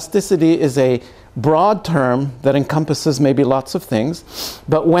and plasticity is a broad term that encompasses maybe lots of things,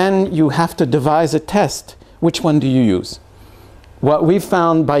 but when you have to devise a test, which one do you use? What we've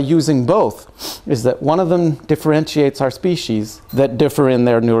found by using both is that one of them differentiates our species that differ in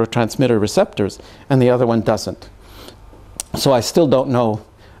their neurotransmitter receptors, and the other one doesn't. So I still don't know.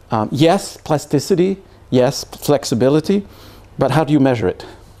 Yes, plasticity, yes, flexibility, but how do you measure it?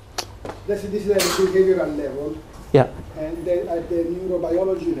 This is at the behavioral level. Yeah. And then at the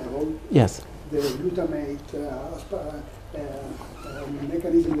neurobiology level, yes, the glutamate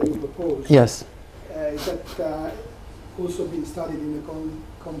mechanism that you propose. yes. Is that also being studied in the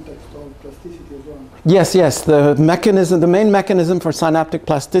context of plasticity as well? Yes, yes. The main mechanism for synaptic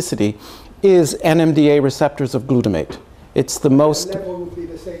plasticity is NMDA receptors of glutamate. It's the most. The level would be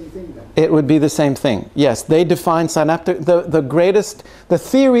the same thing then. It would be the same thing. Yes, they define synaptic, the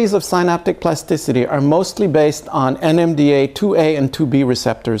theories of synaptic plasticity are mostly based on NMDA 2A and 2B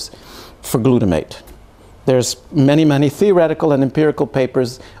receptors for glutamate. There's many, many theoretical and empirical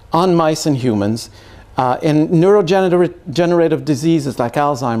papers on mice and humans. In neurodegenerative diseases like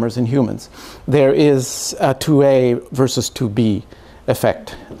Alzheimer's in humans, there is a 2A versus 2B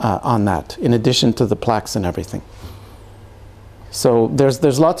effect on that, in addition to the plaques and everything. So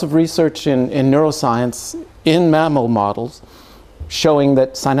there's lots of research in neuroscience in mammal models showing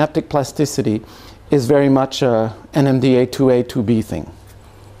that synaptic plasticity is very much a NMDA 2A, 2B thing.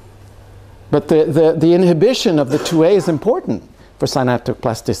 But the inhibition of the 2A is important for synaptic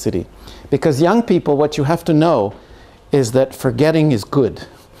plasticity, because young people, what you have to know is that forgetting is good.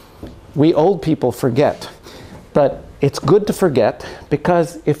 We old people forget, but it's good to forget,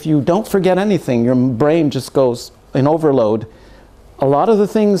 because if you don't forget anything, your brain just goes in overload. A lot of the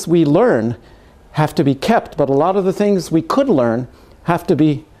things we learn have to be kept, but a lot of the things we could learn have to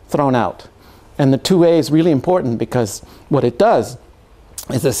be thrown out. And the 2A is really important, because what it does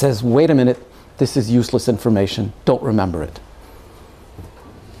is it says, wait a minute, this is useless information, don't remember it.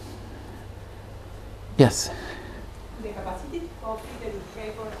 Yes? The capacity to copy the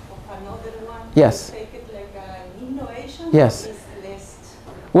behavior of another one, yes. take it like an innovation, yes. is less.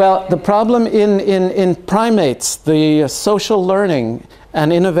 Well, the problem in primates, the social learning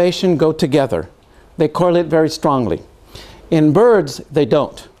and innovation go together. They correlate very strongly. In birds, they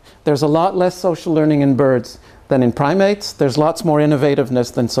don't. There's a lot less social learning in birds than in primates. There's lots more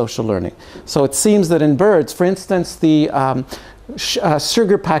innovativeness than social learning. So it seems that in birds, for instance, the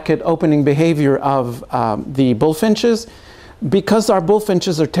sugar packet opening behavior of the bullfinches, because our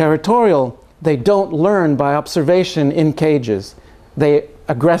bullfinches are territorial, they don't learn by observation in cages. They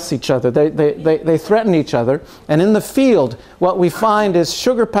aggress each other, they threaten each other, and in the field what we find is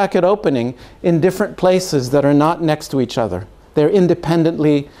sugar packet opening in different places that are not next to each other. They're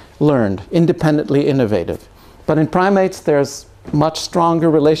independently learned, independently innovative. But in primates there's much stronger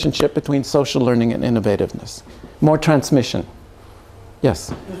relationship between social learning and innovativeness. More transmission.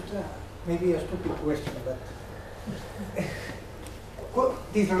 Yes? Just maybe a stupid question, but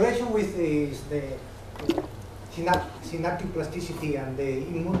this relation with the synaptic plasticity and the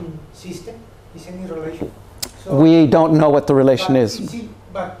immune system, is any relation? So we don't know what the relation is.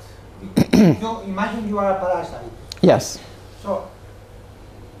 But you know, imagine you are a parasite. Yes. So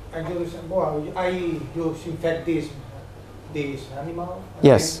I just infect this animal.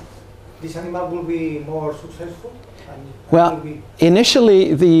 Yes. This animal will be more successful. Well,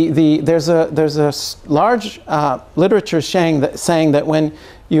 initially, there's a large literature saying that when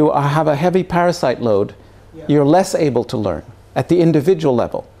you have a heavy parasite load, yeah, you're less able to learn at the individual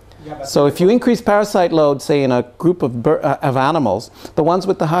level. Yeah, so if you increase parasite load, say in a group of animals, the ones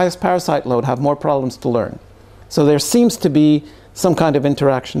with the highest parasite load have more problems to learn. So there seems to be some kind of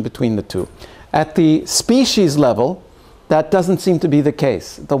interaction between the two. At the species level, that doesn't seem to be the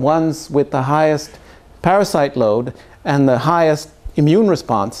case. The ones with the highest parasite load and the highest immune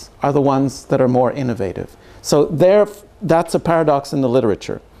response are the ones that are more innovative. So that's a paradox in the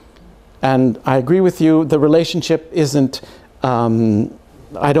literature. And I agree with you, the relationship isn't,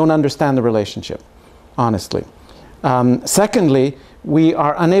 I don't understand the relationship, honestly. Secondly, we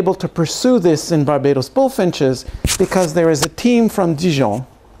are unable to pursue this in Barbados bullfinches because there is a team from Dijon,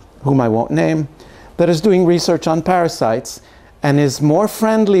 whom I won't name, that is doing research on parasites and is more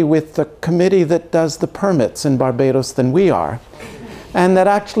friendly with the committee that does the permits in Barbados than we are. And that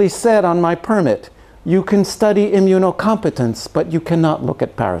actually said on my permit, you can study immunocompetence, but you cannot look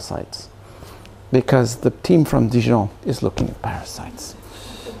at parasites, because the team from Dijon is looking at parasites.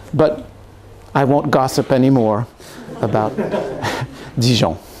 But I won't gossip anymore about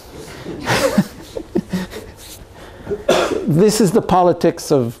Dijon. This is the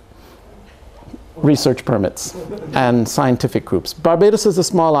politics of research permits and scientific groups. Barbados is a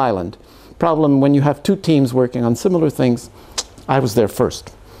small island. Problem when you have two teams working on similar things, I was there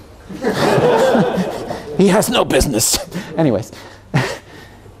first. He has no business. Anyways. I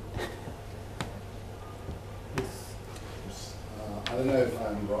don't know if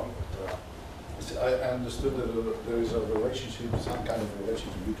I'm wrong. I understood that there is a relationship, some kind of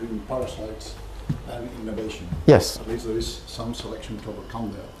relationship between parasites and innovation. Yes. At least there is some selection to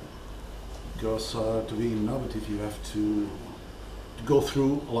overcome that. Because to be innovative, you have to go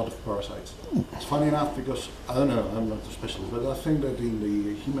through a lot of parasites. It's funny enough because, I don't know, I'm not a specialist, but I think that in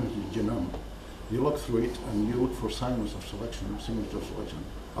the human genome, you look through it and you look for signs of selection, signatures of selection.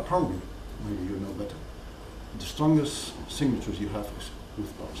 Apparently, maybe you know better, the strongest signatures you have is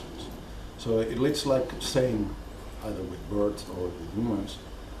with parasites. So it's like saying, either with birds or with humans,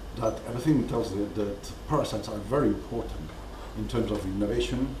 that everything tells you that parasites are very important in terms of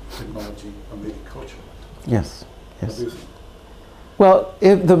innovation, technology, and maybe culture. Yes. What Yes. do you think? Well,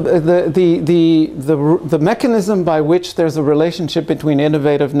 if the mechanism by which there's a relationship between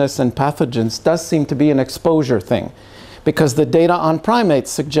innovativeness and pathogens does seem to be an exposure thing, because the data on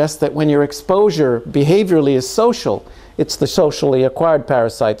primates suggests that when your exposure behaviorally is social, it's the socially acquired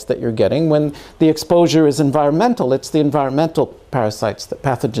parasites that you're getting. When the exposure is environmental, it's the environmental parasites, the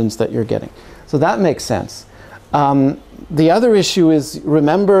pathogens that you're getting. So that makes sense. The other issue is,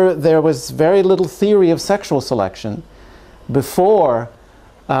 remember, there was very little theory of sexual selection before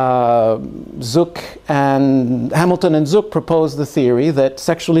Hamilton and Zook proposed the theory that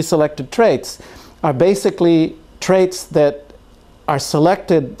sexually selected traits are basically traits that are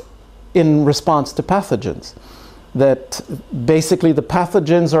selected in response to pathogens. That basically the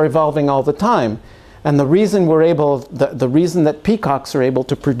pathogens are evolving all the time. And the reason the reason that peacocks are able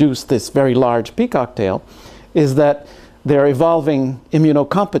to produce this very large peacock tail is that they're evolving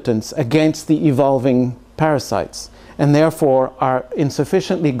immunocompetence against the evolving parasites, and therefore are in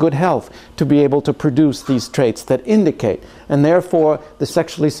sufficiently good health to be able to produce these traits that indicate. And therefore, the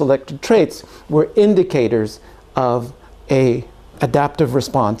sexually selected traits were indicators of an adaptive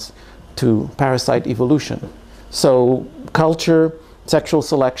response to parasite evolution. So culture, sexual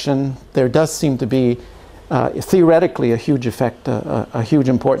selection, there does seem to be theoretically a huge effect, a huge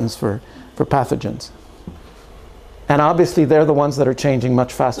importance for pathogens. And obviously they're the ones that are changing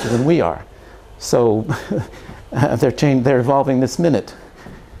much faster than we are. So they're evolving this minute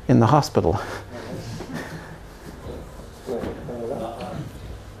in the hospital.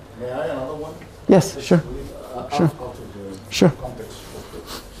 May I another one? Yes, sure. Sure. Out of the Sure. context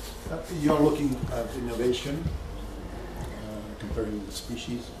of you're looking at innovation, comparing the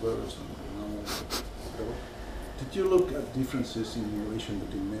species, birds, and animals. Did you look at differences in innovation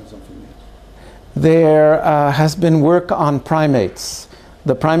between males and females? There has been work on primates.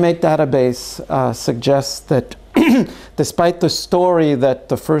 The primate database suggests that despite the story that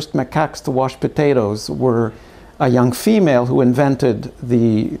the first macaques to wash potatoes were a young female who invented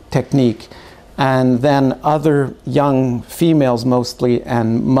the technique, and then other young females mostly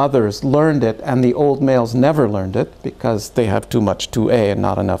and mothers learned it, and the old males never learned it because they have too much 2A and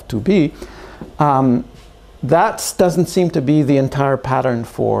not enough 2B. That doesn't seem to be the entire pattern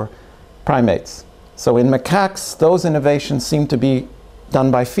for primates. So in macaques, those innovations seem to be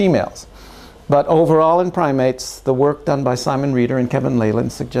done by females. But overall in primates, the work done by Simon Reeder and Kevin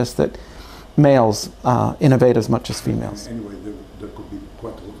Leyland suggests that males innovate as much as females. Anyway, there could be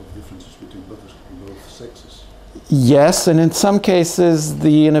quite a lot of differences between both sexes. Yes, and in some cases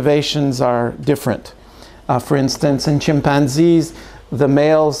the innovations are different. For instance, in chimpanzees, the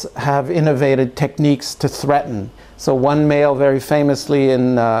males have innovated techniques to threaten. So one male, very famously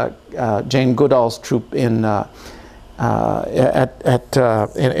in Jane Goodall's troop in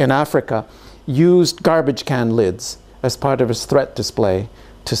Africa, used garbage can lids as part of his threat display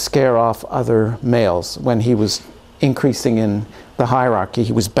to scare off other males. When he was increasing in the hierarchy,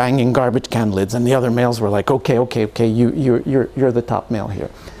 he was banging garbage can lids, and the other males were like, okay, you're the top male here.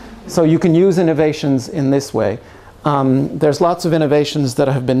 So you can use innovations in this way. There's lots of innovations that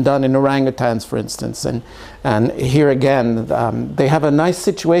have been done in orangutans, for instance, and here again, they have a nice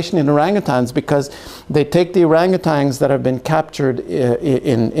situation in orangutans because they take the orangutans that have been captured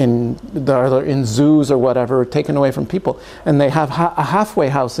in zoos or whatever, taken away from people, and they have a halfway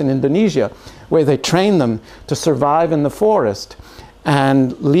house in Indonesia where they train them to survive in the forest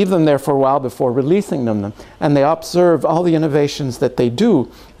and leave them there for a while before releasing them. And they observe all the innovations that they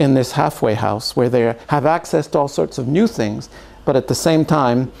do in this halfway house where they have access to all sorts of new things, but at the same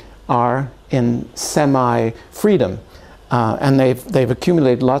time are in semi-freedom. And they've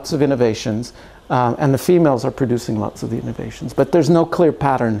accumulated lots of innovations, and the females are producing lots of the innovations. But there's no clear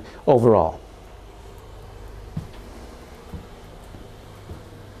pattern overall.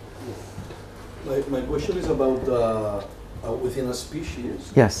 My question is about within a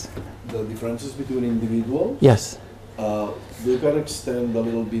species, Yes. the differences between individuals. Yes. You can extend a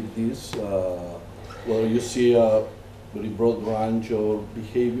little bit this, where you see a very broad range of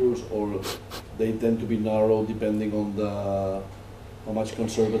behaviors, or they tend to be narrow depending on how much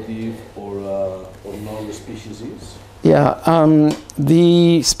conservative or not the species is. Yeah,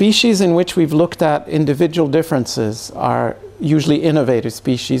 the species in which we've looked at individual differences are usually innovative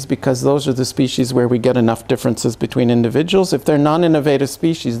species because those are the species where we get enough differences between individuals. If they're non-innovative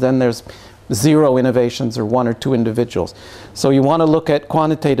species, then there's 0 innovations or 1 or 2 individuals. So you want to look at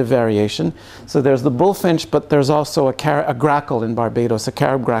quantitative variation. So there's the bullfinch, but there's also a grackle in Barbados, a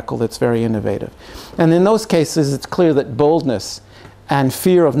carob grackle that's very innovative. And in those cases, it's clear that boldness and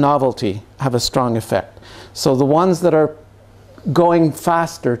fear of novelty have a strong effect. So the ones that are going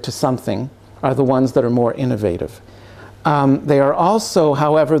faster to something are the ones that are more innovative. They are also,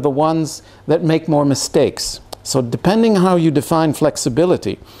 however, the ones that make more mistakes. So depending on how you define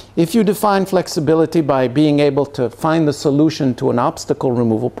flexibility, if you define flexibility by being able to find the solution to an obstacle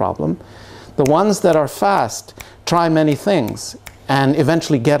removal problem, the ones that are fast try many things and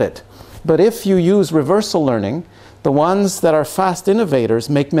eventually get it. But if you use reversal learning, the ones that are fast innovators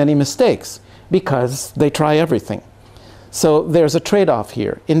make many mistakes because they try everything. So there's a trade-off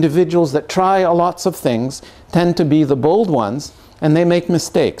here. Individuals that try lots of things tend to be the bold ones, and they make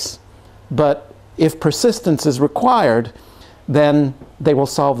mistakes. But if persistence is required, then they will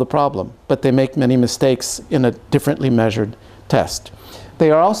solve the problem. But they make many mistakes in a differently measured test.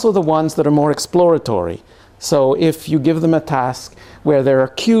 They are also the ones that are more exploratory. So if you give them a task where there are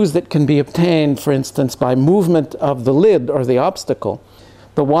cues that can be obtained, for instance, by movement of the lid or the obstacle,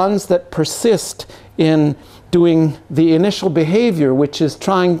 the ones that persist in doing the initial behavior, which is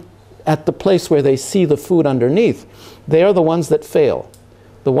trying at the place where they see the food underneath, they are the ones that fail.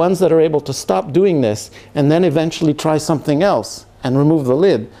 The ones that are able to stop doing this and then eventually try something else and remove the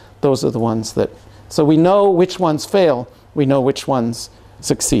lid, those are the ones that... So we know which ones fail, we know which ones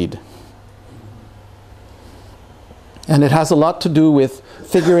succeed. And it has a lot to do with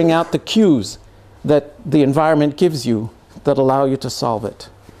figuring out the cues that the environment gives you that allow you to solve it.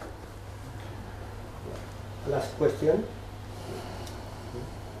 Last question.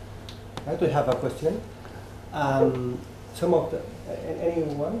 I do have a question. Some of the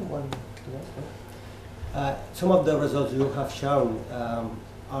some of the results you have shown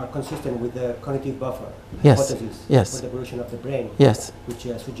are consistent with the cognitive buffer hypothesis for the evolution of the brain, which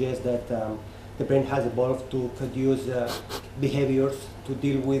suggests that the brain has evolved to produce behaviors to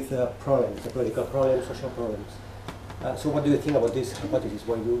deal with problems, ecological problems, social problems. So what do you think about this hypothesis?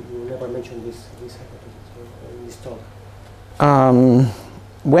 Why you never mentioned this hypothesis in this talk?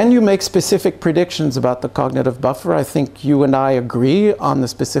 When you make specific predictions about the cognitive buffer, I think you and I agree on the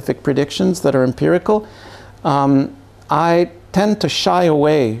specific predictions that are empirical. I tend to shy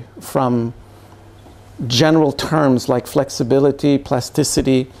away from general terms like flexibility,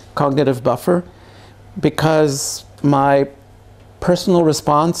 plasticity, cognitive buffer, because my personal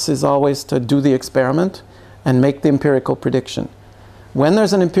response is always to do the experiment and make the empirical prediction. When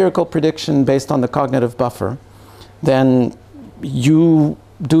there's an empirical prediction based on the cognitive buffer, then you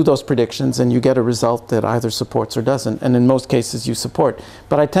do those predictions and you get a result that either supports or doesn't, and in most cases you support.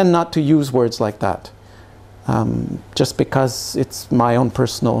 But I tend not to use words like that, just because it's my own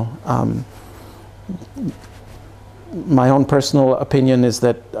personal opinion is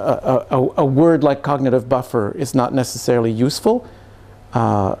that a word like cognitive buffer is not necessarily useful.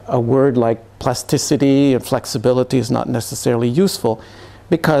 A word like plasticity and flexibility is not necessarily useful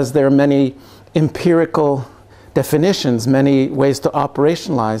because there are many empirical definitions, many ways to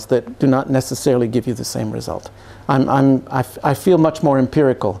operationalize that do not necessarily give you the same result. I feel much more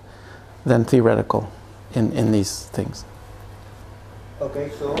empirical than theoretical in these things. Okay,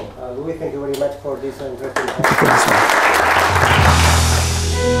 so Louis, thank you very much for this interesting talk.